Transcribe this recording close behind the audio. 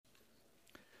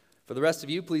For the rest of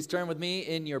you, please turn with me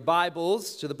in your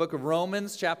Bibles to the book of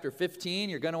Romans, chapter 15.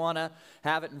 You're going to want to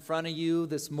have it in front of you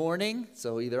this morning.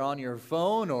 So either on your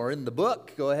phone or in the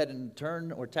book, go ahead and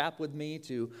turn or tap with me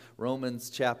to Romans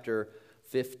chapter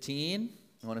 15.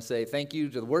 I want to say thank you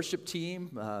to the worship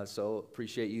team. So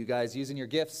appreciate you guys using your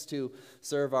gifts to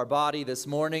serve our body this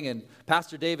morning. And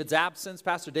Pastor David's absence.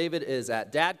 Pastor David is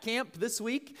at dad camp this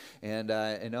week. And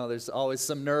I know there's always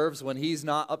some nerves when he's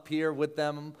not up here with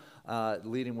them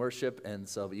leading worship. And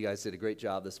so you guys did a great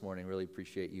job this morning. Really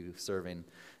appreciate you serving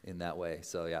in that way.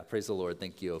 So yeah, praise the Lord.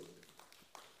 Thank you.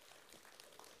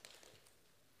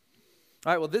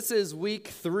 All right, well, this is week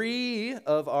 3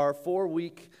 of our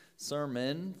 4-week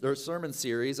sermon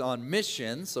series on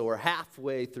mission. So we're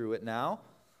halfway through it now.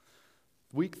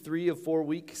 Week 3 of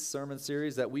 4-week sermon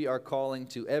series that we are calling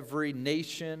To Every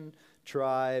Nation,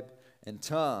 Tribe, and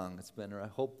Tongue. It's been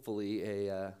hopefully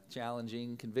a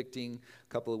challenging, convicting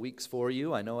couple of weeks for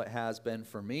you. I know it has been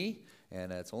for me.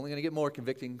 And it's only going to get more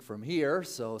convicting from here,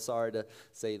 so sorry to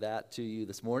say that to you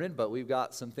this morning. But we've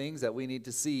got some things that we need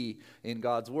to see in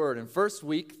God's Word. And first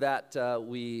week that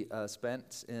we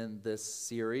spent in this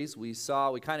series, we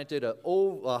kind of did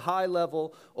a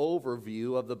high-level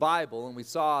overview of the Bible. And we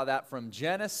saw that from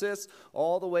Genesis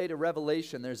all the way to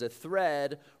Revelation, there's a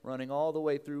thread running all the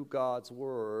way through God's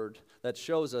Word that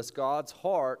shows us God's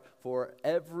heart for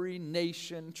every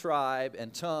nation, tribe,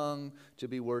 and tongue to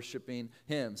be worshiping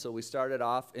Him. So we started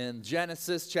off in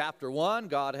Genesis chapter 1.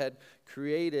 God had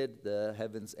created the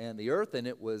heavens and the earth, and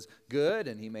it was good.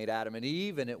 And He made Adam and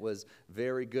Eve, and it was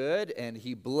very good. And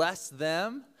He blessed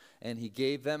them, and He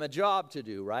gave them a job to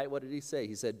do, right? What did He say?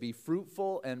 He said, be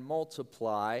fruitful and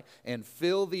multiply and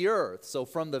fill the earth. So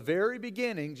from the very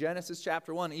beginning, Genesis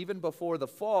chapter 1, even before the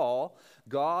fall,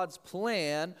 God's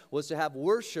plan was to have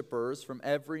worshipers from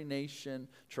every nation,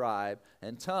 tribe,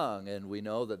 and tongue. And we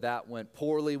know that that went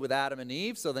poorly with Adam and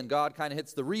Eve. So then God kind of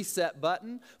hits the reset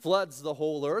button, floods the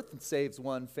whole earth, and saves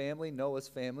one family, Noah's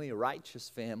family, a righteous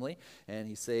family. And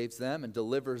He saves them and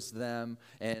delivers them.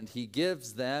 And He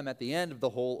gives them, at the end of the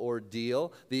whole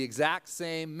ordeal, the exact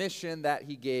same mission that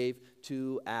He gave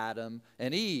to Adam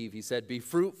and Eve. He said, be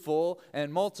fruitful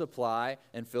and multiply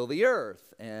and fill the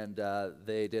earth. And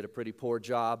they did a pretty poor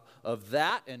job of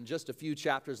that. And just a few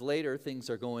chapters later, things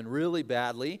are going really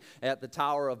badly at the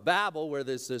Tower of Babel, where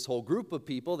there's this whole group of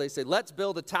people. They say, let's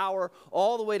build a tower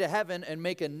all the way to heaven and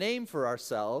make a name for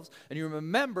ourselves. And you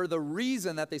remember the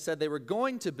reason that they said they were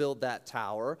going to build that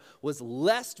tower was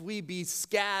lest we be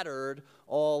scattered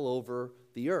all over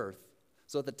the earth.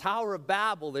 So at the Tower of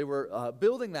Babel, they were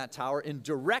building that tower in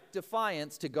direct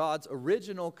defiance to God's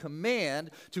original command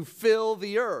to fill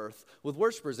the earth with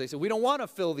worshipers. They said, we don't want to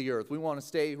fill the earth. We want to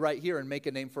stay right here and make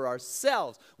a name for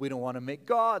ourselves. We don't want to make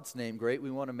God's name great.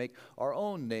 We want to make our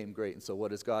own name great. And so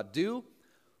what does God do?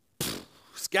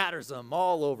 Scatters them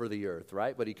all over the earth,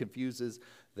 right? But He confuses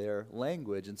their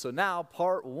language. And so now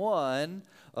part 1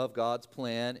 of God's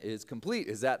plan is complete,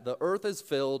 is that the earth is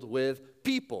filled with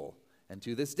people. And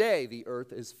to this day, the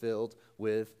earth is filled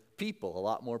with people. A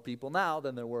lot more people now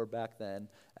than there were back then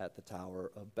at the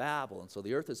Tower of Babel. And so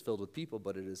the earth is filled with people,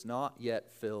 but it is not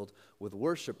yet filled with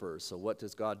worshipers. So what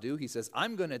does God do? He says,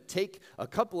 I'm going to take a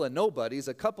couple of nobodies,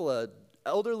 a couple of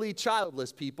elderly,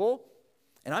 childless people,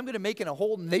 and I'm going to make a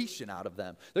whole nation out of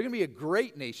them. They're going to be a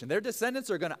great nation. Their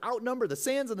descendants are going to outnumber the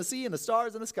sands and the sea and the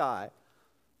stars in the sky.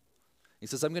 He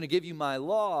says, I'm going to give you my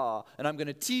law, and I'm going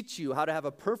to teach you how to have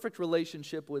a perfect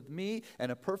relationship with me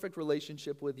and a perfect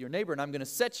relationship with your neighbor. And I'm going to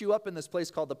set you up in this place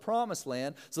called the Promised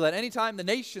Land so that anytime the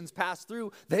nations pass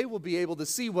through, they will be able to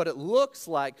see what it looks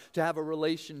like to have a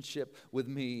relationship with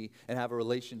me and have a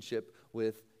relationship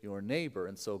with your neighbor.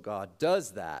 And so God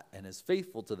does that and is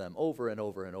faithful to them over and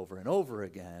over and over and over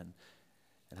again.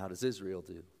 And how does Israel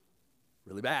do?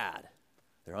 Really bad.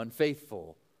 They're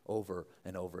unfaithful. Over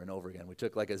and over and over again. We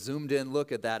took like a zoomed in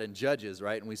look at that in Judges,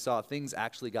 right? And we saw things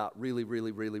actually got really,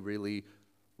 really, really, really,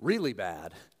 really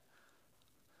bad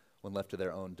when left to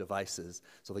their own devices.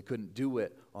 So they couldn't do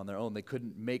it on their own. They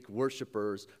couldn't make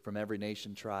worshipers from every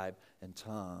nation, tribe, and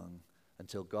tongue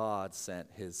until God sent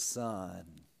His Son,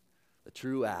 the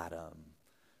true Adam,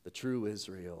 the true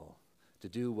Israel, to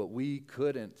do what we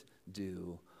couldn't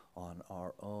do on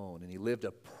our own. And He lived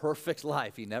a perfect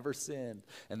life. He never sinned.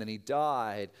 And then He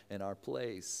died in our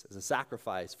place as a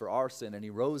sacrifice for our sin. And He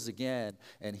rose again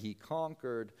and He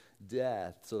conquered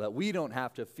death so that we don't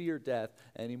have to fear death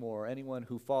anymore, anyone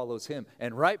who follows Him.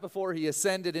 And right before He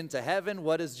ascended into heaven,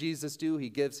 what does Jesus do? He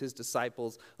gives His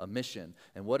disciples a mission.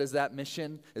 And what is that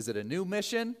mission? Is it a new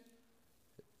mission?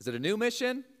 Is it a new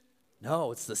mission?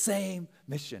 No, it's the same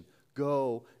mission.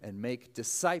 Go and make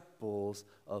disciples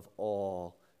of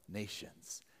all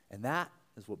nations. And that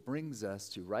is what brings us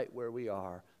to right where we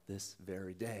are this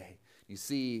very day. You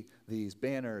see these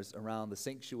banners around the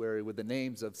sanctuary with the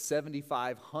names of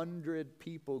 7,500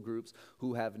 people groups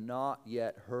who have not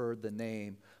yet heard the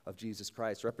name of Jesus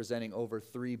Christ, representing over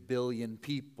 3 billion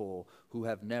people who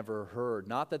have never heard.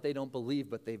 Not that they don't believe,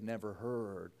 but they've never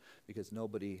heard, because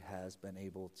nobody has been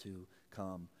able to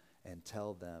come and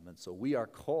tell them. And so we are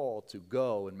called to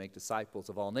go and make disciples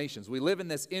of all nations. We live in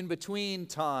this in-between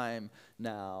time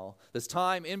now, this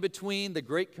time in between the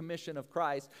Great Commission of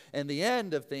Christ and the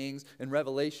end of things in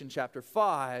Revelation chapter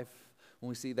 5, when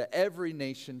we see that every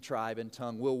nation, tribe, and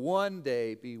tongue will one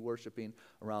day be worshiping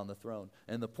around the throne.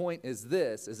 And the point is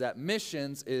this, is that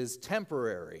missions is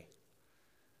temporary.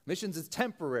 Missions is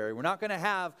temporary. We're not going to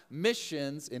have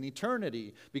missions in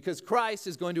eternity because Christ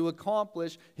is going to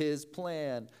accomplish his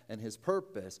plan and his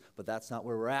purpose. But that's not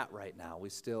where we're at right now. We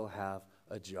still have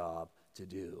a job to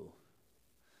do.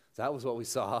 So that was what we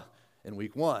saw in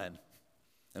week 1.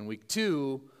 In week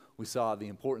 2, we saw the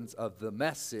importance of the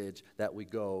message that we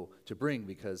go to bring,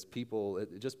 because people,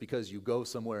 just because you go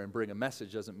somewhere and bring a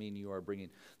message doesn't mean you are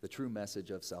bringing the true message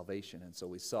of salvation. And so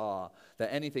we saw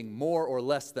that anything more or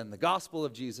less than the gospel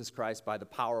of Jesus Christ by the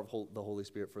power of the Holy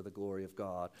Spirit for the glory of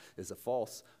God is a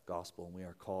false gospel, and we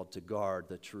are called to guard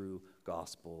the true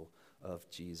gospel of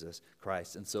Jesus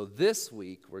Christ. And so this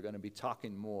week we're going to be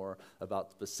talking more about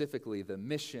specifically the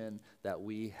mission that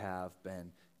we have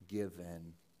been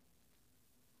given.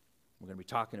 We're going to be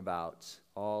talking about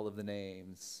all of the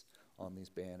names on these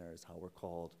banners, how we're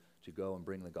called to go and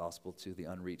bring the gospel to the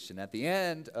unreached. And at the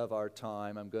end of our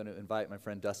time, I'm going to invite my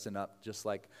friend Dustin up, just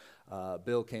like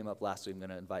Bill came up last week. I'm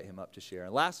going to invite him up to share.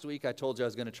 And last week, I told you I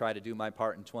was going to try to do my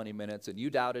part in 20 minutes, and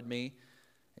you doubted me,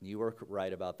 and you were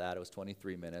right about that. It was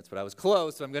 23 minutes, but I was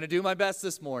close, so I'm going to do my best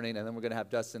this morning, and then we're going to have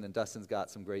Dustin, and Dustin's got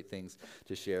some great things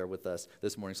to share with us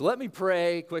this morning. So let me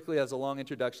pray quickly as a long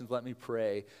introduction. Let me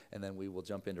pray, and then we will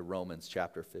jump into Romans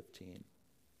chapter 15.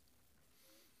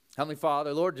 Heavenly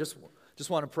Father, Lord, just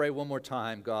want to pray one more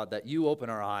time, God, that you open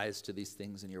our eyes to these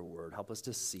things in your word. Help us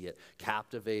to see it.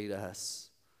 Captivate us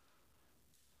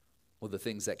with the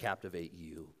things that captivate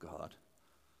you, God.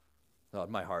 God,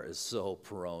 my heart is so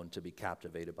prone to be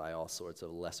captivated by all sorts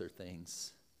of lesser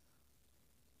things.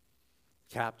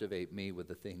 Captivate me with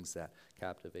the things that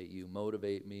captivate you.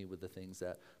 Motivate me with the things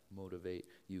that motivate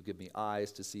you. Give me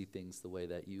eyes to see things the way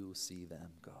that you see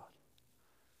them, God.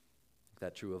 Make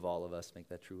that true of all of us. Make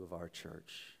that true of our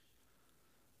church.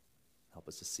 Help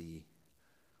us to see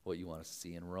what you want us to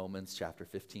see in Romans chapter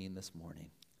 15 this morning.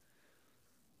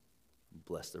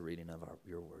 Bless the reading of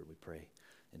your word, we pray.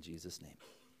 In Jesus' name,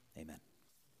 amen.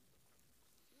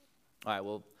 All right,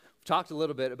 well, we've talked a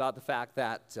little bit about the fact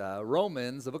that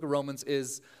Romans, the book of Romans,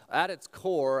 is at its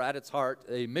core, at its heart,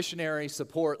 a missionary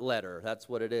support letter. That's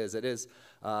what it is. It is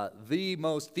the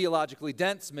most theologically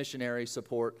dense missionary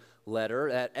support letter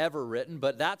ever written,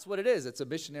 but that's what it is. It's a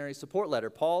missionary support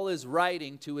letter. Paul is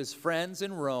writing to his friends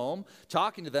in Rome,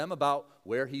 talking to them about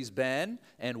where he's been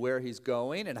and where he's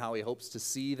going and how he hopes to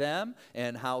see them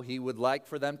and how he would like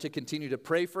for them to continue to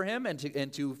pray for him and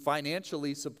to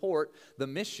financially support the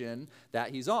mission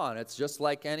that he's on. It's just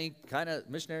like any kind of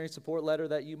missionary support letter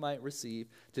that you might receive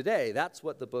today. That's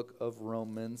what the book of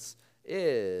Romans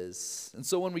is. And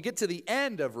so when we get to the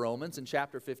end of Romans in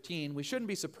chapter 15, we shouldn't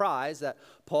be surprised that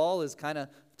Paul is kind of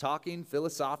talking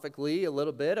philosophically a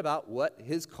little bit about what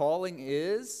his calling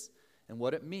is and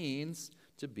what it means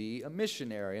to be a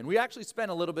missionary. And we actually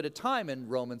spent a little bit of time in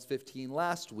Romans 15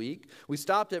 last week. We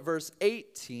stopped at verse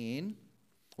 18,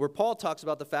 where Paul talks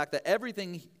about the fact that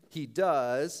everything he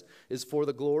does is for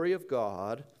the glory of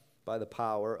God by the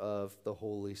power of the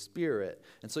Holy Spirit.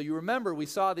 And so you remember we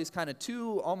saw these kind of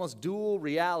two almost dual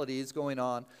realities going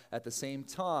on at the same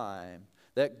time.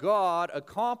 That God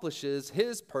accomplishes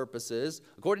his purposes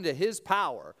according to his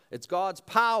power. It's God's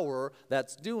power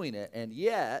that's doing it. And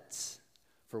yet,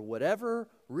 for whatever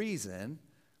reason,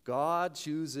 God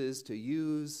chooses to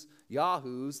use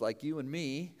yahoos like you and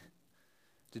me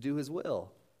to do his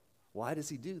will. Why does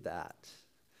he do that?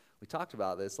 We talked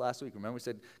about this last week. Remember, we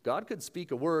said God could speak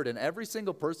a word and every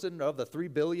single person of the 3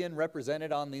 billion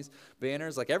represented on these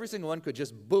banners, like every single one could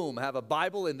just, boom, have a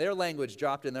Bible in their language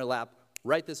dropped in their lap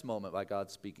right this moment by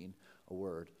God speaking a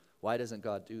word. Why doesn't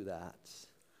God do that?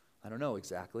 I don't know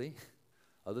exactly,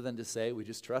 other than to say we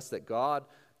just trust that God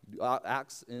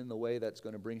acts in the way that's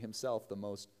going to bring himself the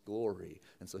most glory.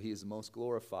 And so he is most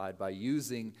glorified by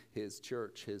using his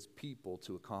church, his people,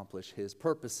 to accomplish his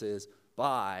purposes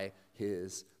by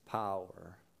his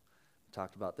power. We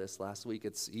talked about this last week.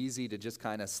 It's easy to just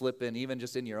kind of slip in, even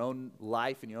just in your own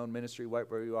life, in your own ministry, right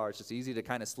where you are. It's just easy to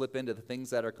kind of slip into the things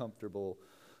that are comfortable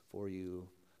for you.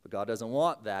 But God doesn't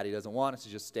want that. He doesn't want us to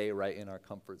just stay right in our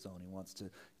comfort zone. He wants to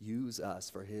use us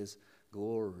for his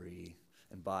glory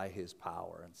and by his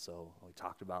power. And so we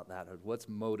talked about that. What's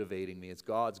motivating me? Is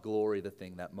God's glory the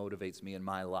thing that motivates me in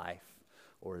my life?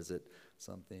 Or is it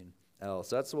something else?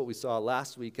 That's what we saw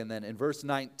last week. And then in verse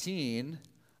 19,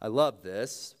 I love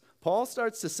this. Paul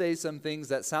starts to say some things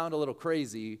that sound a little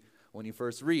crazy when you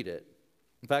first read it.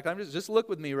 In fact, I'm just look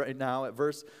with me right now at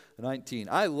verse 19.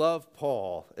 I love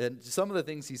Paul, and some of the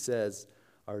things he says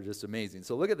are just amazing.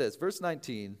 So look at this, verse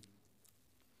 19,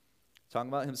 talking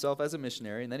about himself as a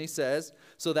missionary, and then he says,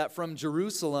 so that from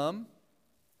Jerusalem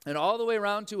and all the way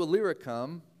around to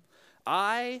Illyricum,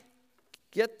 I,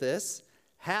 get this,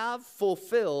 have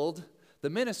fulfilled the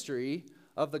ministry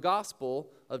of the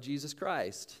gospel of Jesus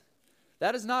Christ.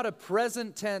 That is not a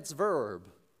present tense verb.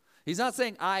 He's not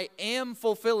saying, I am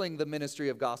fulfilling the ministry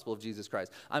of gospel of Jesus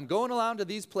Christ. I'm going around to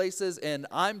these places and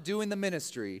I'm doing the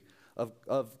ministry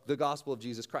of the gospel of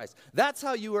Jesus Christ. That's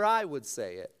how you or I would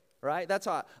say it, right? That's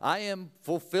how I am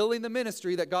fulfilling the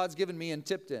ministry that God's given me in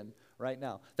Tipton right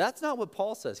now. That's not what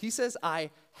Paul says. He says,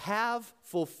 I have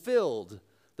fulfilled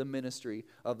the ministry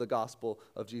of the gospel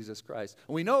of Jesus Christ.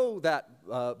 And we know that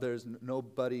there's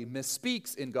nobody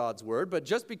misspeaks in God's word, but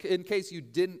just in case you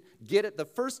didn't get it the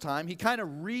first time, he kind of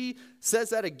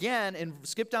says that again and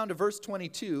skip down to verse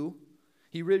 22.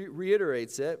 He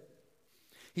reiterates it.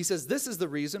 He says, this is the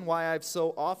reason why I've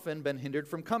so often been hindered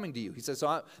from coming to you. He says,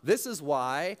 this is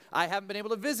why I haven't been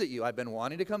able to visit you. I've been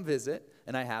wanting to come visit,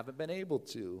 and I haven't been able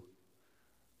to.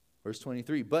 Verse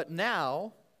 23, but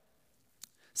now,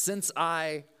 since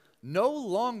I no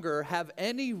longer have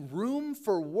any room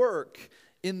for work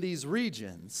in these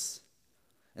regions,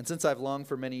 and since I've longed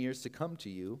for many years to come to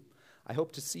you, I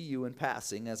hope to see you in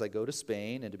passing as I go to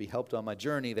Spain and to be helped on my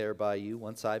journey there by you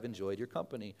once I've enjoyed your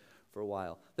company for a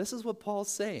while. This is what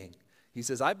Paul's saying. He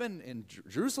says, I've been in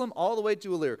Jerusalem all the way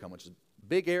to Illyricum, which is a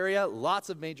big area, lots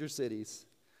of major cities.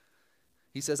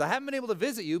 He says, I haven't been able to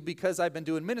visit you because I've been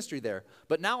doing ministry there,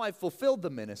 but now I've fulfilled the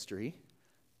ministry.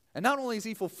 And not only has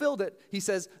he fulfilled it, he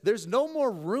says, there's no more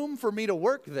room for me to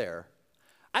work there.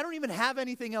 I don't even have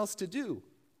anything else to do.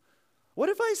 What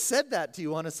if I said that to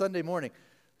you on a Sunday morning?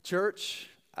 Church,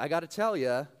 I got to tell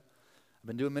you, I've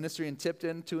been doing ministry in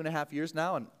Tipton 2.5 years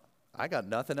now, and I got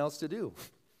nothing else to do.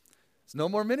 There's no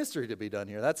more ministry to be done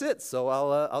here. That's it. So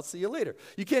I'll see you later.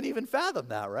 You can't even fathom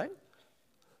that, right?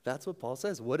 That's what Paul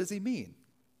says. What does he mean?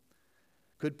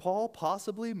 Could Paul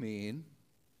possibly mean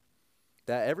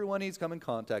that everyone he's come in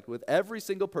contact with, every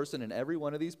single person in every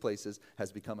one of these places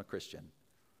has become a Christian?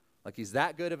 Like he's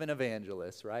that good of an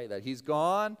evangelist, right? That he's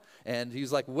gone and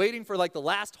he's like waiting for like the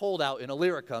last holdout in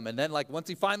Illyricum. And then like once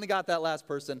he finally got that last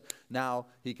person, now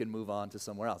he can move on to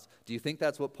somewhere else. Do you think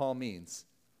that's what Paul means?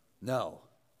 No.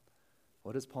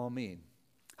 What does Paul mean?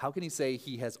 How can he say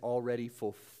he has already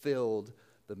fulfilled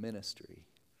the ministry?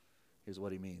 Here's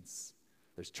what he means.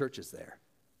 There's churches there.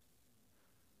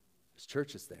 There's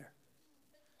churches there.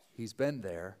 He's been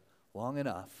there long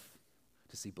enough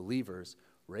to see believers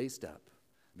raised up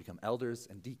and become elders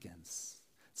and deacons,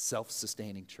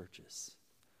 self-sustaining churches.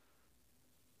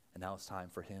 And now it's time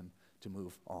for him to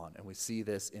move on. And we see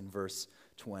this in verse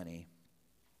 20.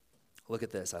 Look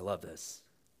at this. I love this.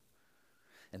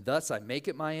 And thus I make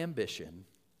it my ambition.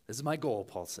 This is my goal,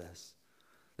 Paul says.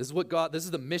 This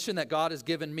is the mission that God has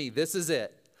given me. This is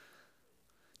it.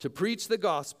 To preach the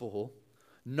gospel,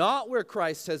 not where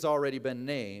Christ has already been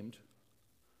named.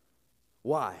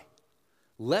 Why?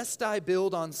 Lest I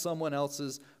build on someone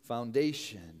else's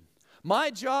foundation.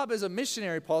 My job as a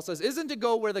missionary, Paul says, isn't to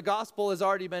go where the gospel has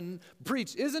already been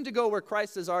preached, isn't to go where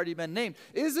Christ has already been named,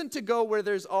 isn't to go where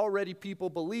there's already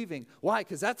people believing. Why?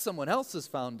 Because that's someone else's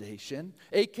foundation,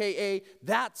 a.k.a.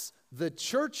 that's the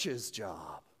church's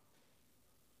job.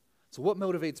 So what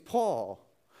motivates Paul?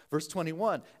 Verse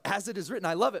 21, as it is written,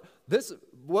 I love it.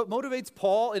 What motivates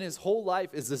Paul in his whole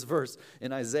life is this verse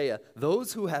in Isaiah.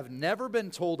 Those who have never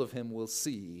been told of him will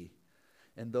see,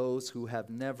 and those who have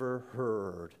never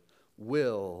heard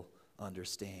will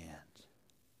understand.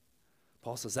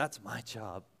 Paul says, that's my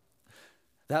job.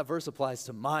 That verse applies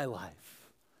to my life.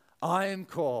 I am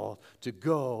called to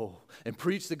go and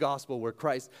preach the gospel where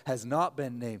Christ has not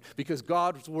been named, because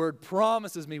God's word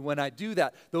promises me when I do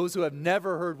that, those who have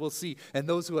never heard will see, and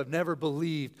those who have never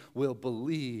believed will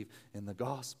believe in the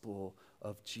gospel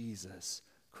of Jesus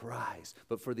Christ.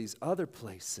 But for these other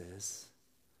places,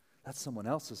 that's someone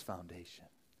else's foundation.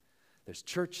 There's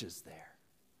churches there.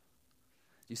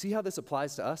 Do you see how this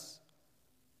applies to us?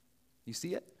 You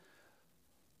see it?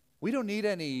 We don't need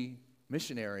any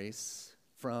missionaries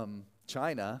from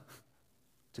China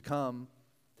to come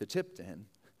to Tipton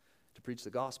to preach the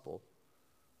gospel.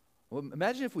 Well,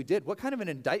 imagine if we did. What kind of an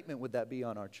indictment would that be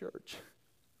on our church?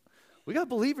 We got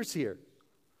believers here.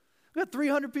 We got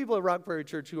 300 people at Rock Prairie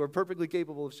Church who are perfectly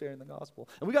capable of sharing the gospel.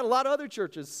 And we got a lot of other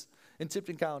churches in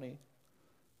Tipton County,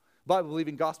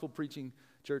 Bible-believing, gospel-preaching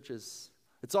churches.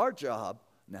 It's our job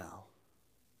now.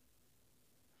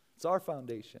 It's our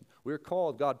foundation. We're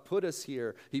called. God put us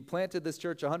here. He planted this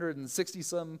church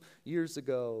 160-some years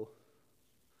ago.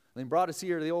 And he brought us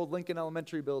here to the old Lincoln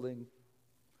Elementary building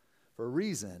for a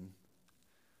reason,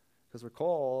 because we're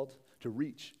called to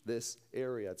reach this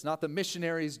area. It's not the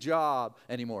missionary's job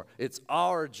anymore. It's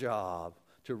our job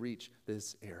to reach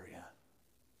this area.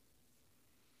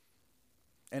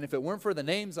 And if it weren't for the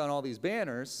names on all these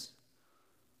banners,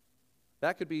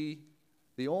 that could be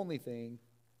the only thing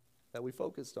that we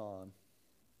focused on.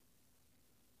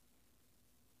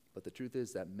 But the truth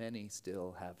is that many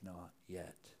still have not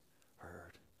yet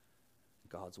heard.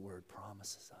 God's word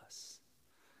promises us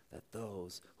that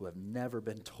those who have never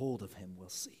been told of him will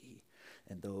see,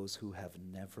 and those who have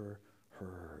never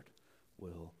heard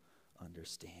will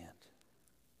understand.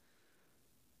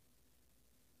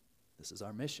 This is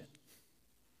our mission.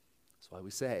 That's why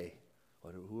we say,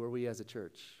 who are we as a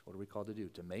church? What are we called to do?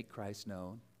 To make Christ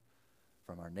known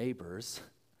from our neighbors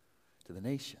to the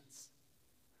nations.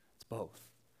 It's both.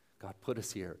 God put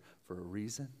us here for a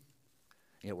reason,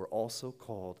 and yet we're also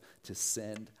called to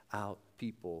send out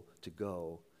people to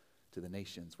go to the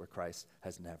nations where Christ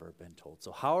has never been told.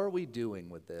 So how are we doing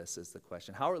with this is the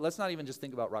question. Let's not even just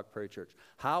think about Rock Prairie Church.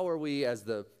 How are we as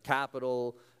the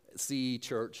capital C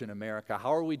church in America,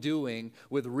 how are we doing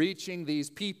with reaching these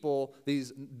people,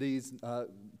 these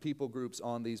people groups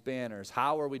on these banners?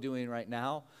 How are we doing right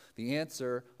now? The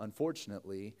answer,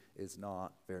 unfortunately, is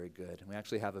not very good. And we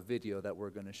actually have a video that we're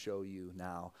going to show you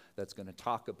now that's going to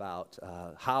talk about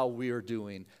how we are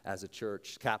doing as a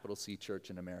church, capital C church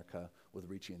in America, with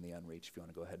reaching the unreached. If you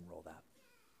want to go ahead and roll that.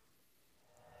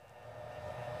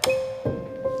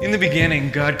 In the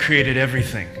beginning, God created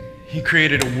everything. He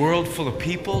created a world full of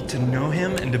people to know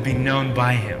him and to be known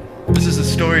by him. This is the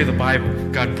story of the Bible,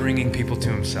 God bringing people to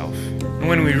himself. And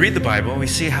when we read the Bible, we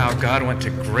see how God went to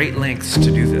great lengths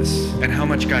to do this, and how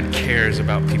much God cares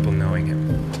about people knowing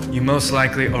him. You most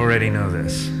likely already know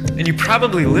this. And you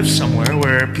probably live somewhere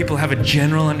where people have a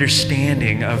general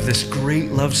understanding of this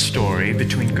great love story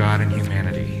between God and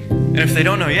humanity. And if they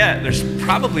don't know yet, there's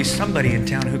probably somebody in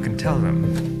town who can tell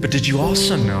them. But did you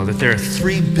also know that there are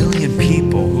 3 billion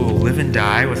people who will live and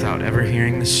die without ever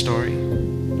hearing this story?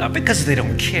 Not because they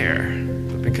don't care,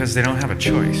 but because they don't have a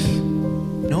choice.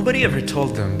 Nobody ever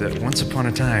told them that once upon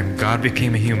a time, God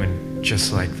became a human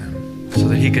just like them, so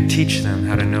that he could teach them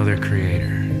how to know their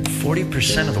Creator.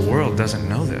 40% of the world doesn't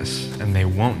know this, and they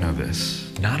won't know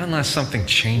this. Not unless something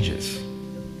changes.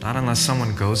 Not unless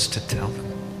someone goes to tell them.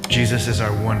 Jesus is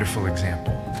our wonderful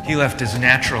example. He left his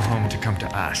natural home to come to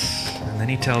us, and then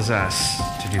he tells us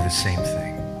to do the same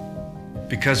thing.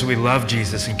 Because we love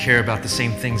Jesus and care about the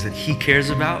same things that he cares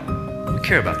about, we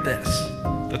care about this,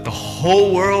 that the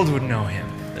whole world would know him,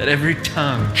 that every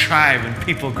tongue, tribe, and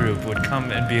people group would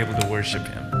come and be able to worship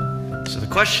him. So the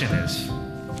question is,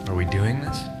 are we doing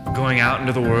this? Going out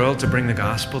into the world to bring the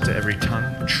gospel to every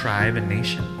tongue, tribe, and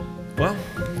nation? Well,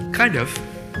 kind of.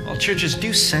 While churches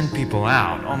do send people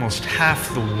out, almost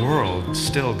half the world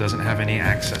still doesn't have any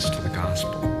access to the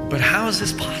gospel. But how is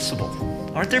this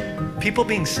possible? Aren't there people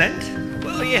being sent?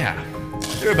 Well, yeah.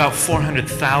 There are about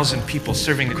 400,000 people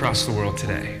serving across the world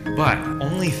today. But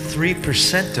only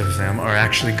 3% of them are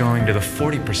actually going to the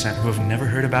 40% who have never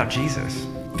heard about Jesus.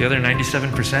 The other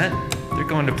 97%, they're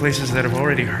going to places that have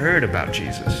already heard about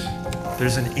Jesus.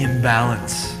 There's an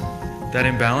imbalance. That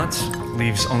imbalance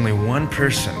leaves only one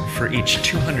person for each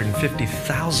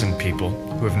 250,000 people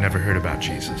who have never heard about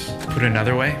Jesus. Put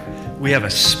another way, we have a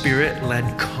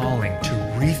spirit-led calling to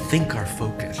rethink our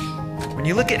focus. When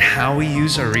you look at how we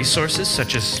use our resources,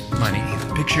 such as money,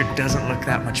 the picture doesn't look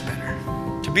that much better.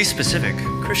 To be specific,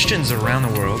 Christians around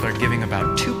the world are giving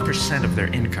about 2% of their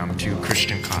income to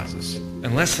Christian causes.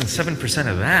 And less than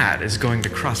 7% of that is going to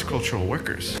cross-cultural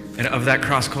workers. And of that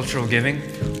cross-cultural giving,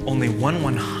 only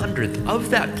 1/100th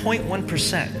of that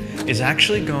 0.1% is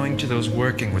actually going to those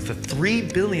working with the 3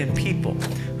 billion people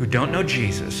who don't know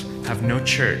Jesus, have no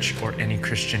church or any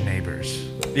Christian neighbors.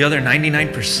 The other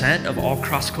 99% of all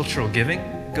cross-cultural giving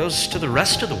goes to the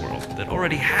rest of the world that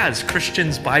already has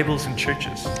Christians, Bibles, and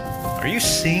churches. Are you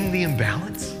seeing the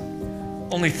imbalance?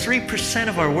 Only 3%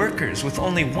 of our workers with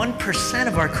only 1%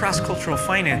 of our cross-cultural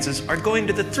finances are going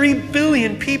to the 3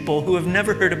 billion people who have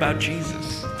never heard about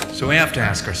Jesus. So we have to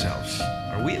ask ourselves,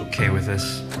 are we okay with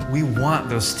this? We want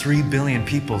those 3 billion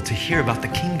people to hear about the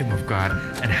kingdom of God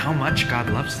and how much God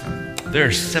loves them. There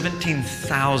are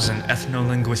 17,000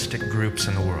 ethno-linguistic groups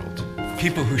in the world.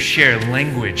 People who share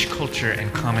language, culture,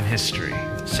 and common history.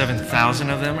 7,000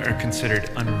 of them are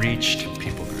considered unreached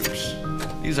people groups.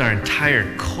 These are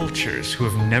entire cultures who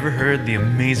have never heard the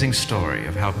amazing story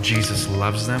of how Jesus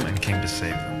loves them and came to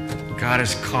save them. God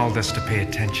has called us to pay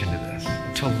attention to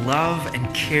this, to love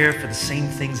and care for the same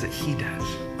things that He does.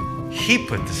 He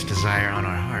put this desire on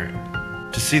our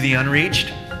heart, to see the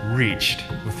unreached reached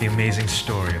with the amazing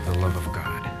story of the love of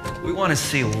God. We want to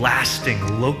see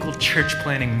lasting local church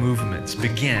planting movements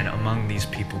begin among these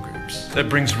people groups that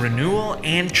brings renewal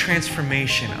and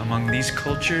transformation among these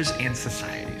cultures and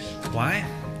societies. Why?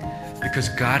 Because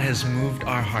God has moved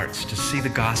our hearts to see the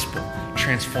gospel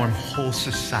transform whole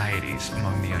societies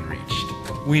among the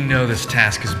unreached. We know this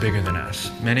task is bigger than us.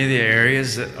 Many of the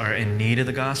areas that are in need of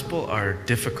the gospel are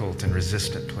difficult and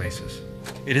resistant places.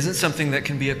 It isn't something that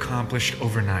can be accomplished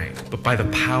overnight, but by the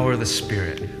power of the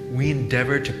Spirit, we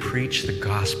endeavor to preach the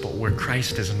gospel where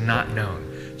Christ is not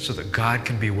known, so that God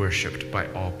can be worshiped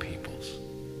by all peoples.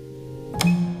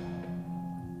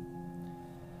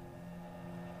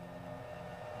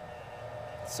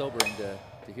 It's sobering to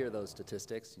hear those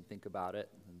statistics. You think about it.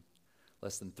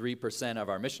 Less than 3% of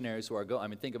our missionaries who are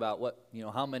going, think about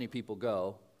how many people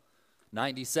go.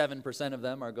 97% of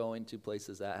them are going to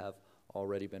places that have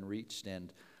already been reached.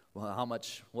 And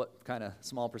what kind of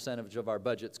small percentage of our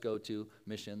budgets go to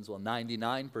missions? Well,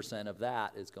 99% of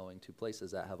that is going to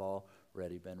places that have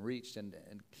already been reached. And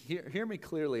hear me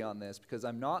clearly on this, because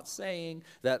I'm not saying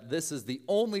that this is the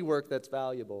only work that's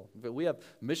valuable. But we have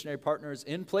missionary partners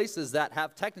in places that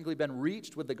have technically been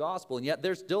reached with the gospel, and yet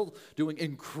they're still doing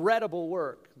incredible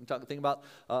work. Think about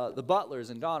the Butlers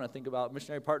in Ghana. Think about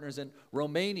missionary partners in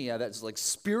Romania that's like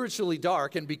spiritually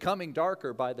dark and becoming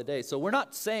darker by the day. So we're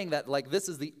not saying that this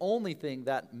is the only thing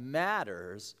that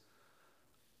matters.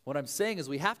 What I'm saying is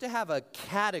we have to have a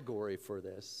category for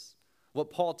this. What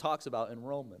Paul talks about in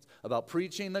Romans, about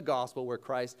preaching the gospel where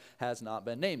Christ has not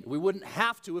been named. We wouldn't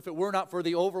have to if it were not for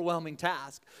the overwhelming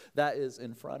task that is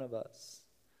in front of us.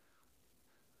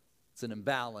 It's an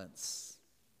imbalance.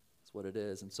 That's what it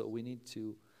is. And so we need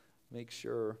to make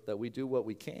sure that we do what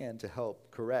we can to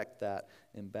help correct that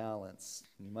imbalance.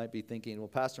 You might be thinking, well,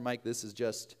 Pastor Mike, this is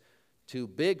just too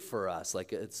big for us.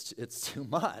 It's too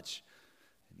much.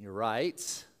 And you're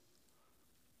right.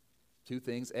 Two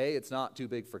things. A, it's not too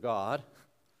big for God.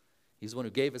 He's the one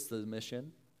who gave us the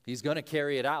mission. He's going to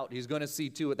carry it out. He's going to see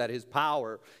to it that His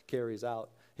power carries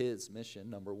out His mission,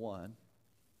 number one.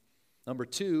 Number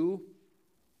two,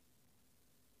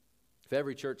 if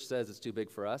every church says it's too big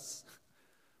for us,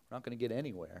 we're not going to get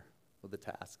anywhere with the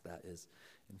task that is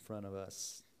in front of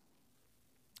us.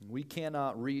 We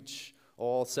cannot reach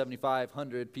all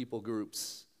 7,500 people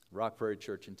groups. Rock Prairie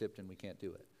Church in Tipton, we can't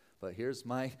do it. But here's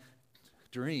my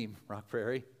dream, Rock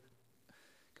Prairie.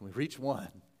 Can we reach one?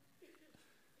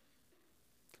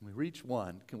 Can we reach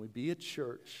one? Can we be a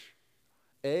church,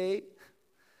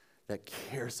 that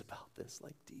cares about this,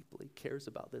 deeply cares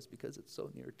about this because it's so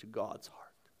near to God's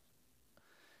heart?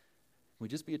 Can we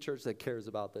just be a church that cares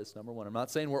about this, number one? I'm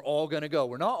not saying we're all going to go.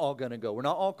 We're not all going to go. We're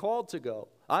not all called to go.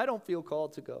 I don't feel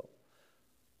called to go.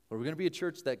 But we're going to be a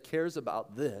church that cares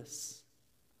about this.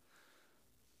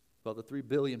 About the 3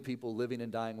 billion people living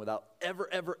and dying without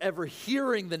ever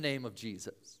hearing the name of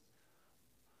Jesus.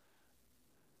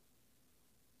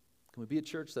 Can we be a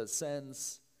church that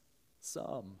sends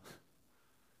some?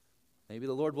 Maybe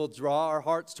the Lord will draw our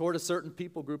hearts toward a certain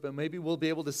people group, and maybe we'll be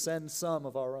able to send some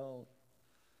of our own.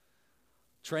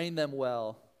 Train them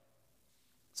well,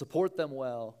 support them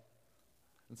well,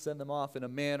 and send them off in a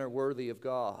manner worthy of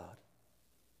God.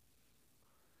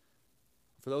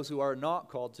 For those who are not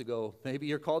called to go, maybe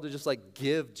you're called to just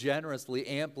give generously,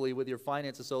 amply with your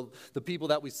finances so the people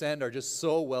that we send are just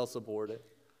so well supported.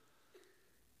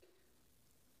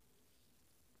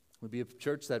 We'll be a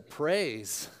church that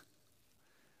prays.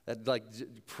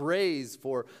 That prays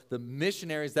for the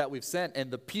missionaries that we've sent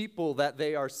and the people that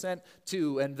they are sent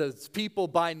to and the people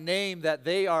by name that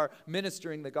they are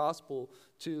ministering the gospel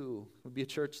to. We'll be a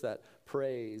church that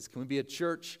prays. Can we be a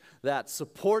church that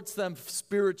supports them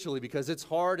spiritually because it's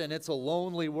hard and it's a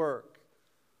lonely work?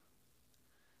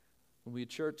 Can we be a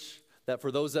church that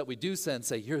for those that we do send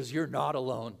say, you're not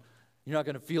alone. You're not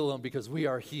going to feel alone because we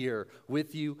are here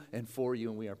with you and for you,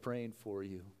 and we are praying for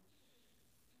you.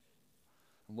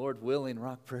 Lord willing,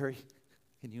 Rock Prairie,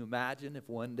 can you imagine if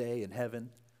one day in heaven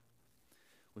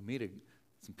we meet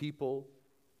some people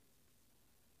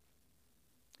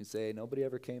who say, nobody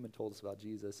ever came and told us about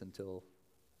Jesus until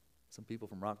some people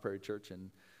from Rock Prairie Church in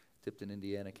Tipton,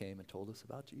 Indiana came and told us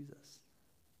about Jesus.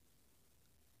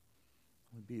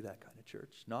 We be that kind of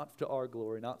church, not to our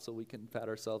glory, not so we can pat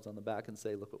ourselves on the back and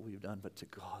say, look what we've done, but to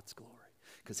God's glory,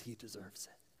 because he deserves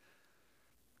it.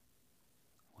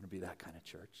 I want to be that kind of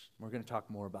church. We're going to talk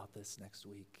more about this next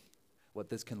week, what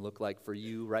this can look like for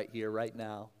you right here, right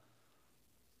now.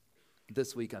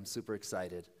 This week, I'm super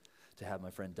excited to have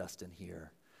my friend Dustin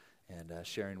here and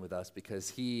sharing with us, because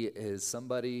he is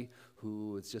somebody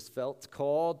who has just felt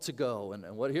called to go. And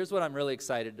here's what I'm really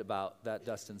excited about, that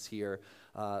Dustin's here.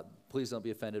 Please don't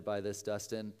be offended by this,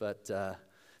 Dustin, but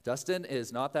Dustin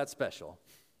is not that special.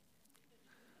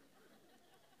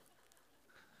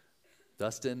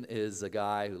 Dustin is a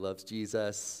guy who loves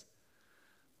Jesus.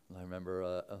 I remember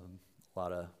a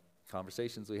lot of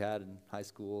conversations we had in high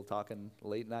school, talking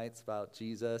late nights about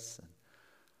Jesus.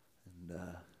 And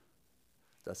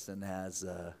Dustin has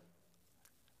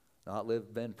not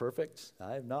been perfect.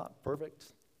 I am not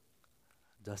perfect.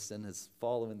 Dustin is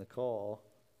following the call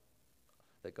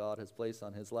that God has placed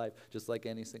on his life, just like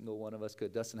any single one of us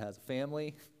could. Dustin has a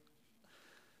family.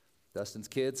 Dustin's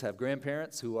kids have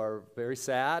grandparents who are very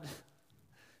sad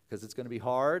because it's going to be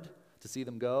hard to see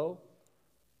them go.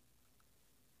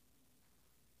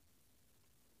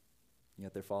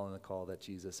 Yet they're following the call that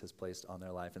Jesus has placed on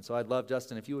their life. And so I'd love,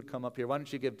 Dustin, if you would come up here. Why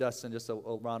don't you give Dustin just a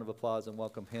round of applause and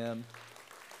welcome him.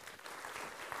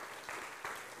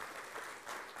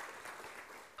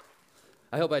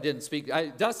 I hope I didn't speak.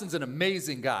 Dustin's an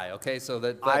amazing guy, okay? So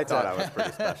I thought I was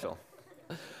pretty special.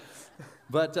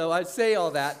 But I say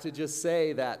all that to just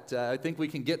say that I think we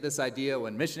can get this idea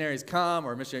when missionaries come,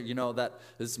 or that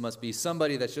this must be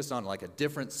somebody that's just on like a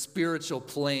different spiritual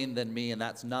plane than me, and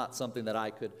that's not something that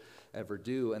I could ever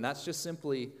do. And that's just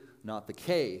simply not the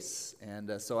case.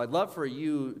 And so I'd love for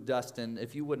you, Dustin,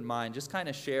 if you wouldn't mind, just kind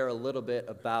of share a little bit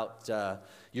about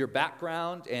your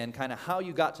background and kind of how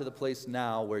you got to the place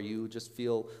now where you just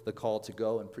feel the call to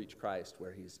go and preach Christ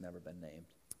where he's never been named.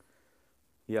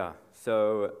 Yeah,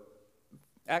 so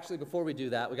actually, before we do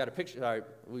that, we got a picture.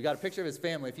 We got a picture of his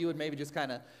family. If you would maybe just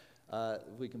kind of,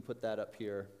 we can put that up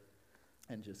here,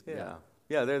 and just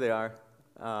yeah, there they are.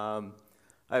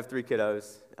 I have 3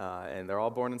 kiddos, and they're all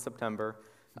born in September.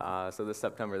 So this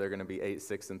September they're going to be 8,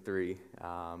 6, and 3.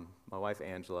 My wife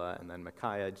Angela, and then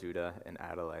Micaiah, Judah, and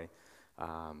Adelaide.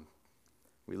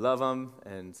 We love them,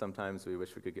 and sometimes we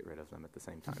wish we could get rid of them at the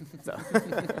same time.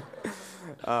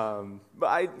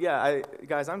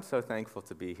 Guys, I'm so thankful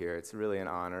to be here. It's really an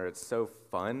honor. It's so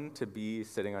fun to be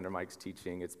sitting under Mike's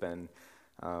teaching. It's been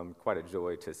quite a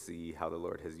joy to see how the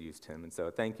Lord has used him, and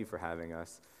so thank you for having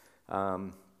us.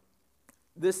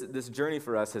 This journey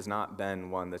for us has not been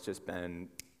one that's just been,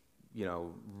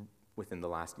 within the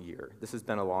last year. This has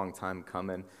been a long time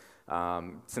coming.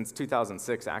 Since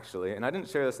 2006, actually, and I didn't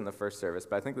share this in the first service,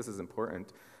 but I think this is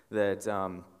important, that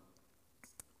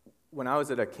when I was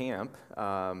at a camp,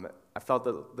 I felt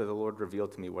that the Lord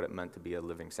revealed to me what it meant to be a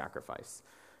living sacrifice.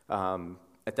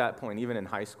 At that point, even in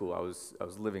high school, I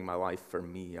was living my life for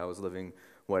me. I was living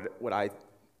what I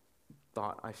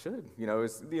thought I should. It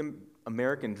was the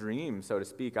American dream, so to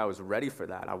speak. I was ready for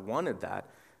that. I wanted that.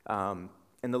 And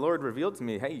the Lord revealed to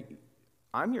me, hey,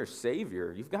 I'm your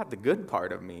Savior. You've got the good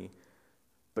part of me,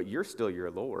 but you're still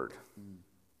your Lord.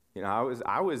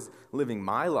 I was living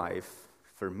my life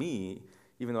for me,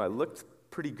 even though I looked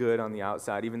pretty good on the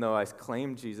outside, even though I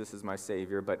claimed Jesus as my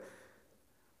Savior, but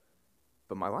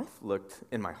my life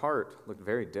in my heart looked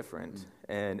very different.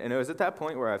 And it was at that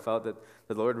point where I felt that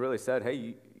the Lord really said,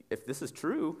 hey, if this is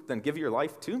true, then give your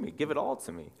life to me. Give it all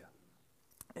to me.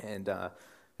 Yeah. And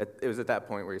it was at that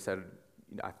point where he said,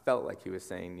 I felt like he was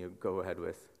saying, go ahead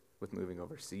with moving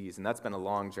overseas. And that's been a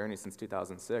long journey since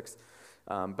 2006.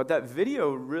 But that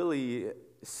video really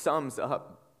sums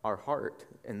up our heart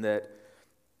in that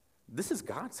this is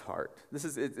God's heart.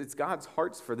 It's God's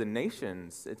hearts for the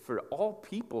nations, for all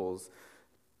peoples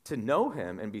to know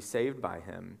him and be saved by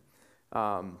him.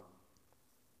 And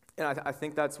I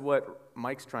think that's what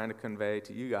Mike's trying to convey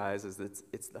to you guys, is that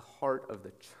it's the heart of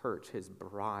the church, his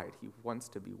bride. He wants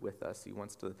to be with us. He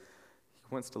wants to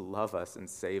love us and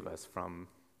save us from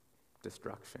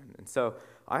destruction. And so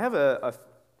I have a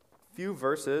few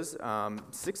verses,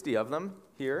 60 of them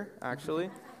here, actually.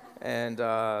 And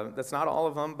that's not all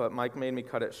of them, but Mike made me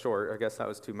cut it short. I guess that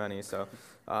was too many. So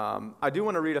I do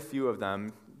want to read a few of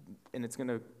them. And it's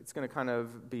gonna kind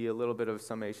of be a little bit of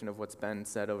summation of what's been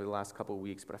said over the last couple of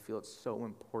weeks, but I feel it's so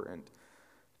important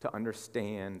to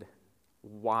understand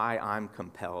why I'm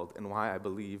compelled and why I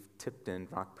believe Tipton,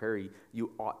 Rock Prairie,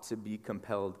 you ought to be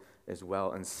compelled as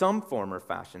well in some form or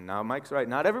fashion. Now, Mike's right.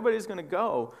 Not everybody's going to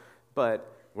go,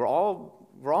 but we're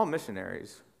all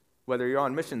missionaries, whether you're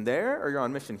on mission there or you're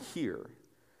on mission here.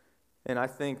 And I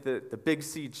think that the Big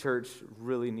C Church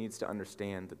really needs to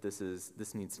understand that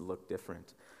this needs to look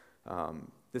different.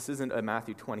 This isn't a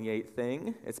Matthew 28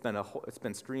 thing. It's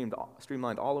been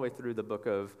streamlined all the way through the book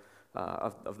of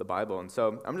the Bible. And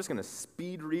so I'm just going to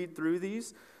speed read through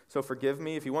these. So forgive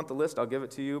me. If you want the list, I'll give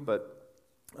it to you. But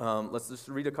let's just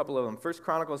read a couple of them. 1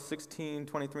 Chronicles 16,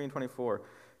 23 and 24.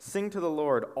 Sing to the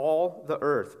Lord, all the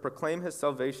earth. Proclaim his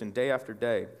salvation day after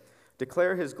day.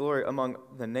 Declare his glory among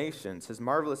the nations, his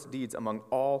marvelous deeds among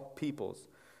all peoples.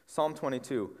 Psalm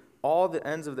 22. All the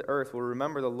ends of the earth will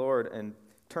remember the Lord and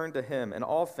turn to him, and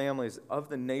all families of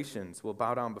the nations will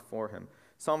bow down before him.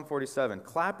 Psalm 47.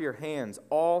 Clap your hands,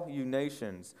 all you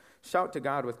nations. Shout to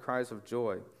God with cries of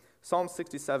joy. Psalm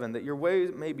 67. That your ways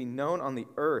may be known on the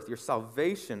earth, your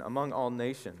salvation among all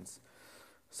nations.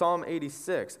 Psalm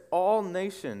 86. All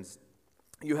nations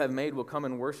you have made will come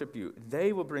and worship you.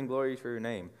 They will bring glory to your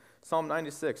name. Psalm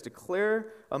 96,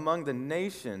 declare among the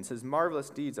nations his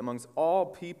marvelous deeds amongst all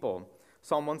people.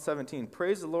 Psalm 117,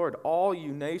 praise the Lord, all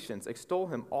you nations. Extol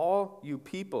him, all you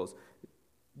peoples.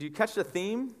 Do you catch the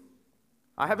theme?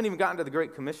 I haven't even gotten to the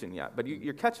Great Commission yet, but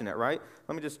you're catching it, right?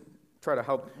 Let me just try to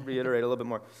help reiterate a little bit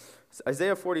more.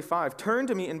 Isaiah 45, turn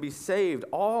to me and be saved,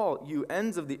 all you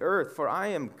ends of the earth, for I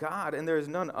am God and there is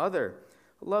none other.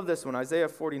 I love this one, Isaiah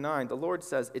 49, the Lord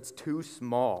says, it's too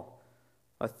small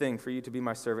a thing for you to be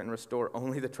my servant and restore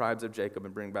only the tribes of Jacob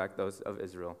and bring back those of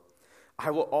Israel. I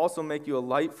will also make you a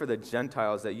light for the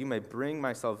Gentiles, that you may bring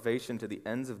my salvation to the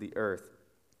ends of the earth.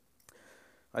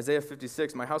 Isaiah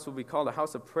 56, my house will be called a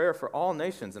house of prayer for all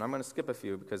nations. And I'm going to skip a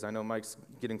few because I know Mike's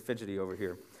getting fidgety over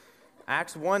here.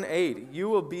 Acts 1:8, you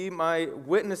will be my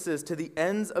witnesses to the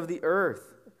ends of the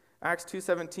earth. Acts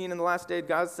 2:17, in the last day,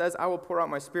 God says, I will pour out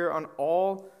my spirit on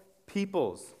all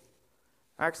peoples.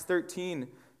 Acts 13,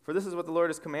 for this is what the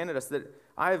Lord has commanded us, that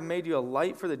I have made you a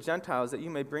light for the Gentiles, that you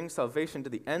may bring salvation to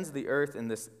the ends of the earth. In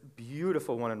this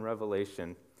beautiful one in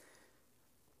Revelation,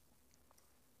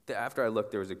 that after I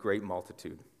looked, there was a great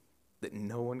multitude that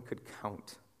no one could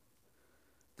count,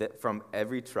 that from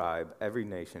every tribe, every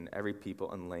nation, every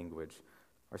people and language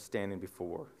are standing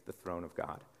before the throne of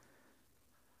God.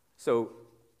 So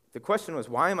the question was,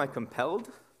 why am I compelled?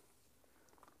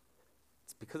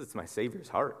 It's because it's my Savior's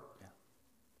heart.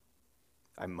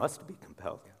 I must be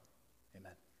compelled. Yeah.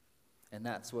 Amen. And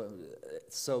that's what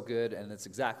it's so good, and it's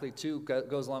exactly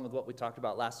goes along with what we talked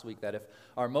about last week, that if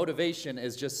our motivation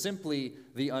is just simply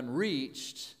the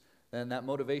unreached, then that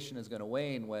motivation is going to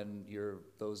wane when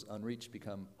those unreached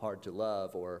become hard to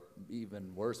love, or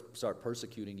even worse, start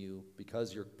persecuting you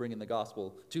because you're bringing the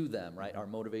gospel to them, right? Our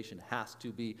motivation has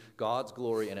to be God's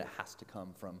glory, and it has to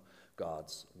come from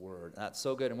God's word. That's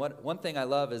so good. And one thing I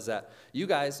love is that you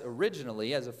guys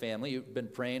originally, as a family, you've been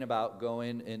praying about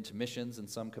going into missions in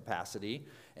some capacity,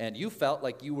 and you felt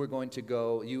like you were going to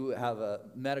go, you have a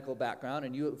medical background,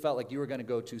 and you felt like you were going to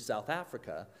go to South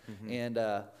Africa. Mm-hmm. And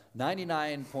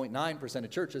 99.9% of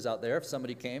churches out there, if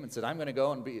somebody came and said, I'm going to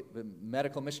go and be a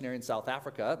medical missionary in South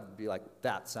Africa, I'd be like,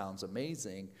 that sounds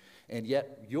amazing. And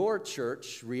yet your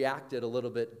church reacted a little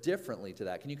bit differently to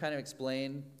that. Can you kind of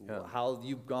explain how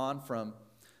you've gone from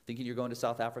thinking you're going to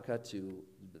South Africa to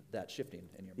that shifting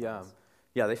in your minds?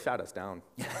 Yeah, they shot us down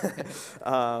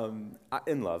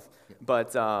in love. Yeah.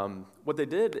 But what they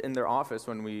did in their office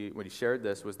when we shared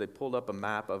this was they pulled up a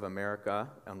map of America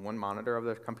on one monitor of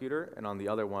their computer, and on the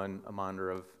other one, a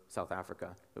monitor of South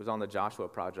Africa. It was on the Joshua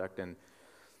Project, and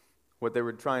what they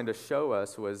were trying to show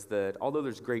us was that although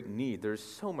there's great need, there's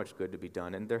so much good to be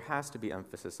done, and there has to be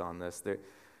emphasis on this.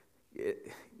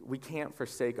 We can't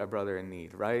forsake a brother in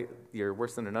need, right? You're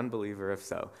worse than an unbeliever if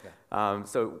so. Yeah.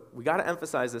 So we got to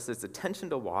emphasize this. It's a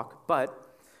tension to walk,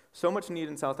 but so much need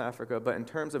in South Africa, but in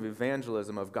terms of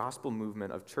evangelism, of gospel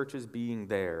movement, of churches being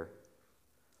there,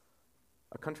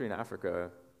 a country in Africa,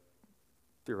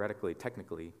 theoretically,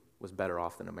 technically, was better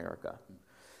off than America.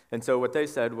 And so what they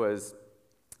said was,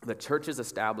 the church is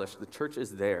established, the church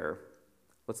is there,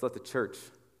 let's let the church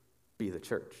be the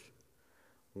church.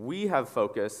 We have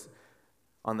focus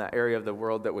on that area of the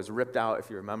world that was ripped out, if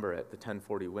you remember it, the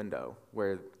 1040 window,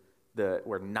 where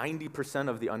 90%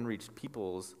 of the unreached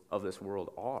peoples of this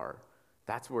world are.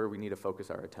 That's where we need to focus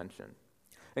our attention.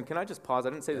 And can I just pause? I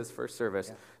didn't say this first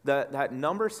service. Yeah. That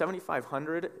number,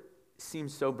 7,500,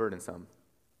 seems so burdensome.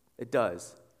 It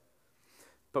does.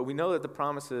 But we know that the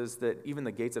promise is that even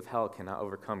the gates of hell cannot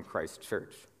overcome Christ's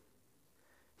church.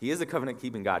 He is a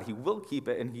covenant-keeping God. He will keep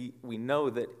it, and we know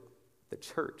that the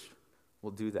church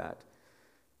will do that.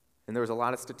 And there was a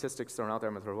lot of statistics thrown out there.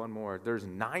 I'm going to throw one more. There's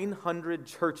 900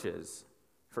 churches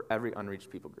for every unreached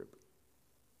people group.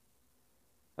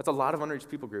 That's a lot of unreached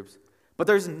people groups. But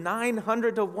there's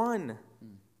 900 to 1.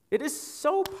 It is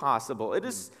so possible. It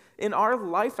is in our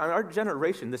lifetime, our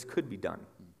generation, this could be done.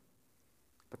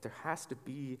 But there has to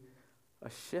be a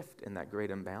shift in that great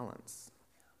imbalance.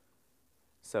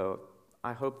 So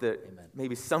I hope that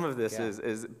maybe some of this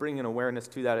is bringing awareness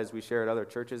to that as we share at other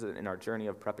churches in our journey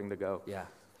of prepping to go. Yeah,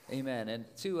 amen. And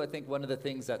two, I think one of the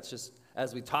things that's just,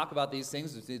 as we talk about these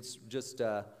things, it's just,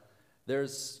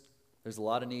 there's a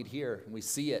lot of need here. And we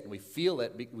see it, and we feel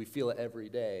it every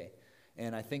day.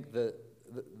 And I think the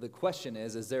question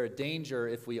is there a danger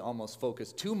if we almost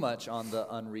focus too much on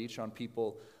the unreached, on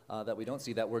people that we don't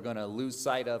see, that we're going to lose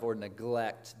sight of or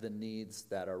neglect the needs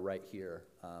that are right here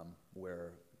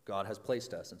where God has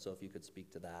placed us? And so if you could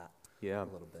speak to that a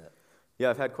little bit. Yeah,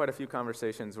 I've had quite a few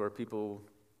conversations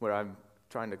where I'm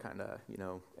trying to kind of,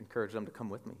 encourage them to come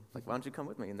with me. Like, why don't you come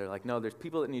with me? And they're like, no, there's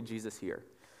people that need Jesus here.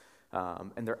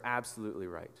 And they're absolutely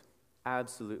right.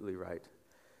 Absolutely right.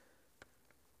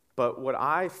 But what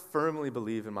I firmly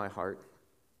believe in my heart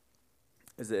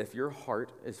is that if your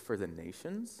heart is for the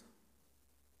nations,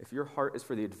 if your heart is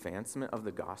for the advancement of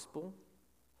the gospel,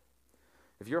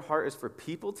 if your heart is for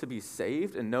people to be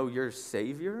saved and know your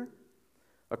Savior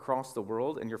across the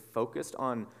world, and you're focused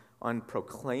on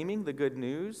proclaiming the good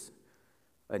news,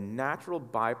 a natural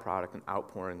byproduct and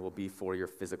outpouring will be for your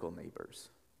physical neighbors.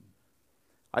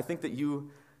 I think that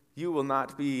you will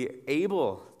not be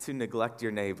able to neglect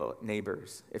your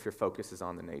neighbors if your focus is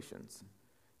on the nations.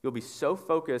 You'll be so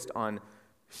focused on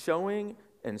showing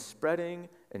and spreading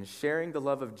and sharing the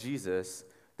love of Jesus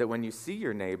that when you see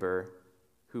your neighbor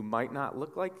who might not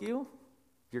look like you,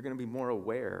 you're going to be more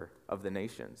aware of the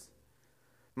nations.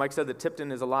 Mike said that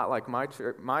Tipton is a lot like my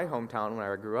hometown when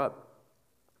I grew up.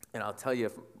 And I'll tell you,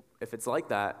 if it's like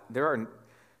that, there are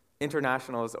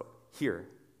internationals here.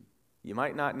 You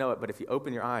might not know it, but if you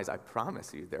open your eyes, I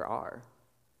promise you there are.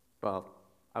 Well,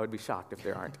 I would be shocked if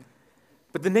there aren't.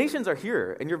 But the nations are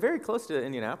here, and you're very close to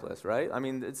Indianapolis, right? I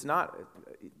mean,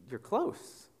 you're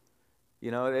close.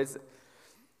 It's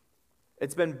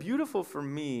been beautiful for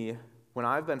me when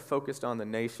I've been focused on the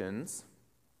nations,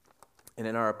 and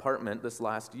in our apartment this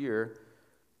last year,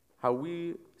 how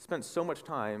we spent so much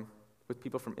time with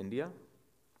people from India,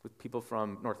 with people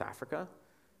from North Africa.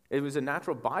 It was a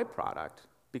natural byproduct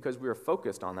because we were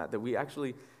focused on that we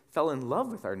actually fell in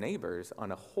love with our neighbors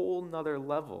on a whole nother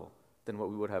level than what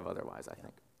we would have otherwise, I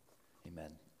think.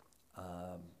 Amen.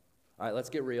 All right, let's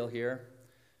get real here,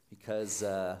 because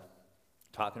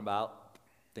talking about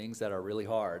things that are really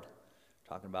hard,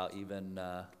 talking about even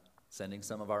sending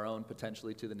some of our own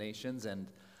potentially to the nations, and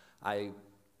I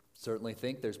certainly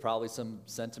think there's probably some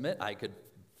sentiment. I could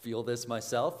feel this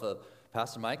myself.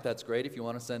 Pastor Mike, that's great if you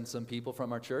want to send some people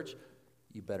from our church.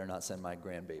 You better not send my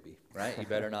grandbaby, right? You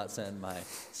better not send my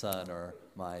son or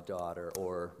my daughter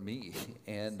or me.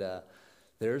 And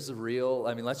there's a real,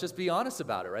 let's just be honest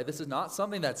about it, right? This is not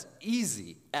something that's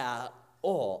easy at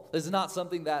all. This is not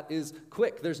something that is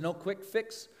quick. There's no quick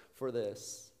fix for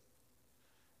this.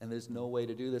 And there's no way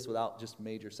to do this without just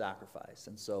major sacrifice.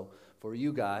 And so for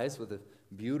you guys with a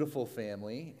beautiful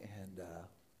family, and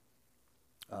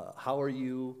how are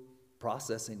you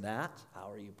processing that?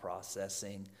 How are you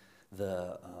processing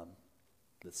the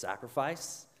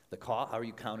sacrifice, the cost? How are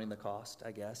you counting the cost,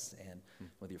 I guess, and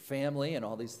with your family and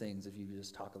all these things? If you could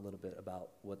just talk a little bit about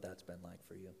what that's been like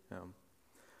for you.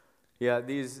 Yeah,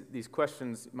 these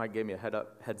questions, Mike gave me a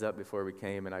heads up before we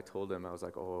came, and I told him, I was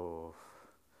like, oh,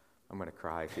 I'm going to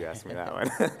cry if you ask me that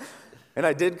one. And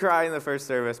I did cry in the first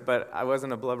service, but I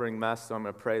wasn't a blubbering mess, so I'm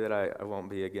going to pray that I won't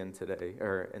be again today,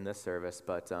 or in this service.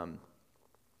 But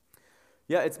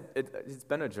yeah, it's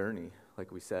been a journey,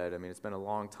 like we said. It's been a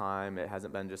long time. It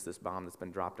hasn't been just this bomb that's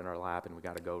been dropped in our lap, and we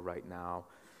got to go right now.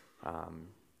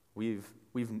 We've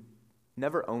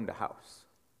never owned a house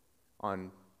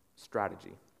on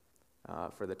strategy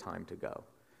for the time to go.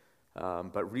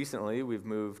 But recently, we've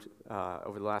moved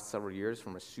over the last several years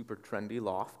from a super trendy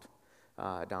loft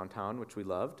downtown, which we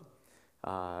loved,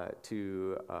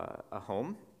 to a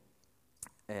home.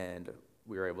 And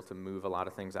we were able to move a lot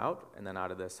of things out. And then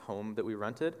out of this home that we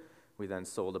rented, we then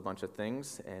sold a bunch of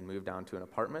things and moved down to an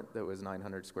apartment that was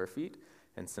 900 square feet.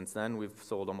 And since then, we've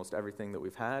sold almost everything that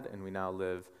we've had, and we now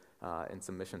live in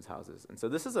some missions houses. And so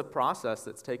this is a process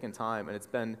that's taken time, and it's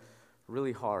been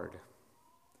really hard.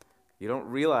 You don't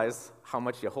realize how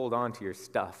much you hold on to your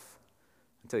stuff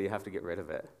until you have to get rid of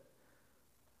it.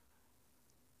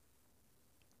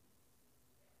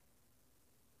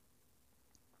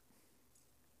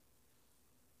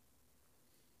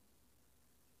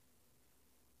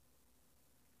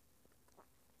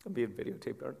 I'm being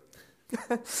videotaped, aren't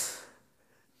I?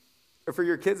 Or for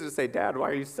your kids to say, Dad,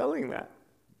 why are you selling that?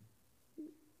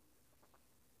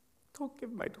 Don't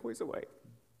give my toys away.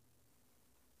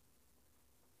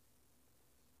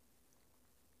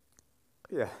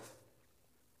 Yeah.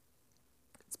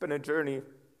 It's been a journey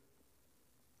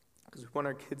because we want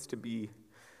our kids to be,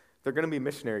 they're going to be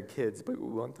missionary kids, but we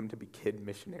want them to be kid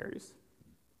missionaries.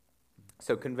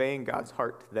 So conveying God's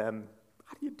heart to them,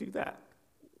 how do you do that?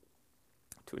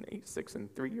 To an 8, 6,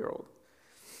 and 3-year-old.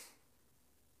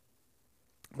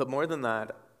 But more than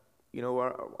that,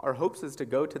 our hopes is to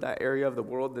go to that area of the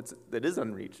world that is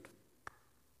unreached.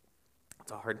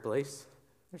 It's a hard place.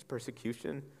 There's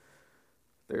persecution.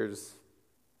 There's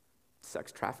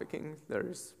sex trafficking.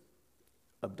 There's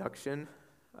abduction.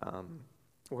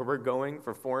 Where we're going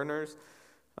for foreigners,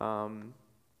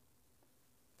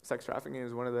 sex trafficking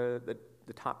is one of the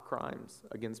top crimes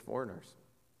against foreigners.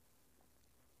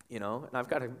 And I've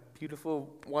got a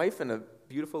beautiful wife and a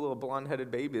beautiful little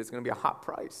blonde-headed baby. It's going to be a hot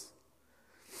price.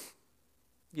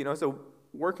 So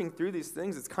working through these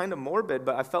things, it's kind of morbid,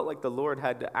 but I felt like the Lord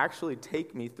had to actually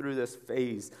take me through this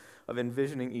phase of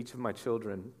envisioning each of my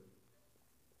children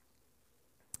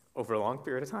over a long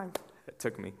period of time. It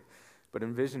took me. But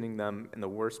envisioning them in the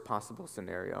worst possible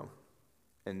scenario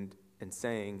and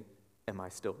saying, am I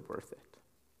still worth it?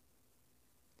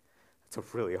 It's a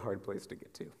really hard place to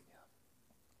get to.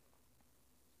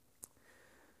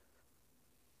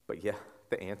 But yeah,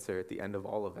 the answer at the end of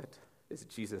all of it is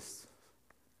Jesus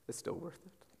is still worth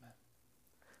it. Amen.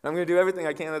 I'm going to do everything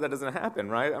I can that doesn't happen,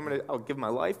 right? I'll give my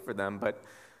life for them, but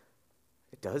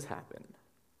it does happen.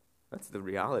 That's the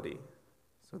reality.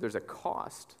 So there's a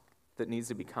cost that needs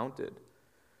to be counted.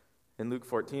 In Luke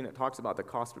 14, it talks about the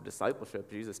cost of discipleship.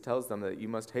 Jesus tells them that you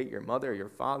must hate your mother, your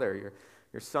father,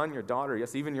 your son, your daughter,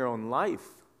 yes, even your own life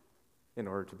in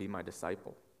order to be my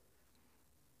disciple.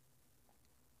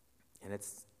 And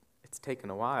it's taken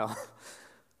a while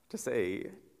to say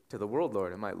to the world,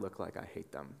 Lord, it might look like I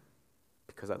hate them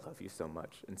because I love you so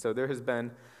much. And so there has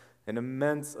been an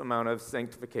immense amount of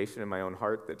sanctification in my own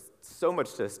heart. That's so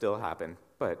much to still happen,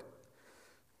 but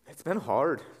it's been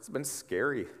hard. It's been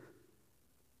scary.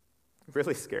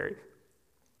 Really scary.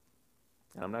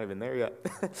 And I'm not even there yet.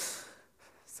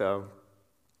 So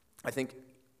I think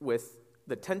with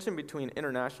the tension between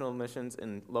international missions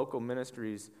and local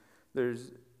ministries,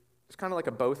 there's kind of like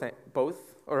a both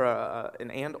or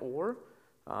an and or.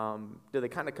 Do they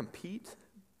kind of compete?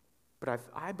 But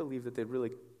I believe that they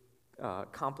really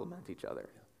complement each other.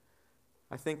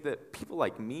 I think that people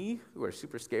like me who are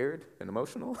super scared and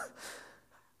emotional,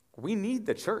 we need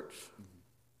the church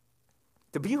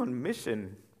to be on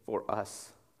mission for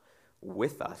us,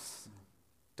 with us,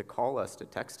 to call us, to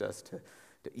text us, to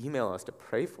email us, to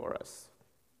pray for us.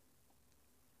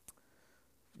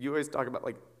 You always talk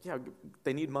about,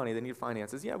 they need money, they need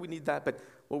finances. Yeah, we need that, but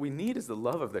what we need is the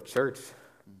love of the church.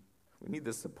 We need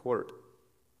the support.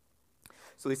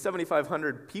 So these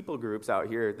 7,500 people groups out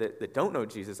here that don't know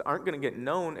Jesus aren't going to get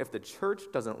known if the church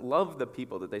doesn't love the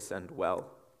people that they send well.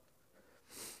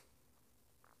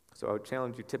 So I would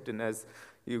challenge you, Tipton, as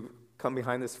you come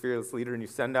behind this fearless leader and you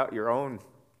send out your own,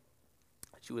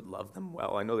 that you would love them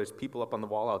well. I know there's people up on the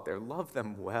wall out there. Love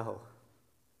them well.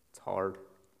 It's hard.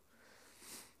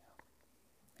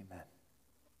 Amen.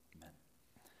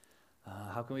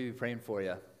 How can we be praying for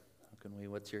you?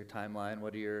 What's your timeline?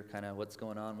 What's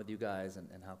going on with you guys, and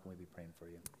how can we be praying for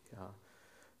you? Yeah.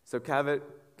 So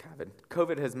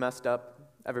COVID has messed up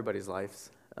everybody's lives.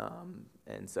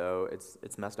 And so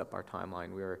it's messed up our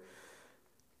timeline. We were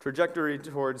trajectory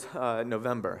towards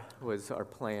November was our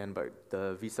plan, but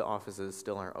the visa offices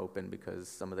still aren't open because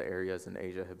some of the areas in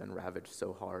Asia have been ravaged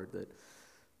so hard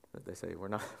that they say we're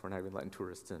not even letting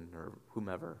tourists in or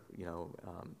whomever,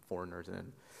 foreigners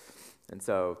in. And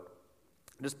so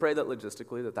just pray that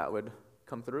logistically that would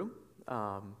come through,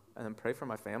 and then pray for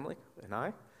my family and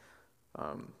I.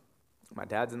 My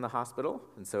dad's in the hospital,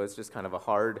 and so it's just kind of a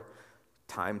hard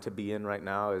time to be in right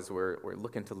now as we're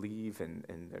looking to leave,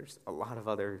 and there's a lot of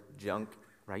other junk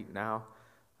right now,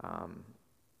 and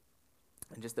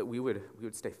just that we would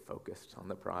stay focused on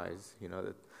the prize,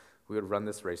 that we would run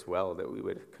this race well, that we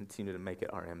would continue to make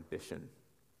it our ambition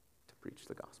to preach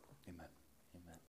the gospel. Amen.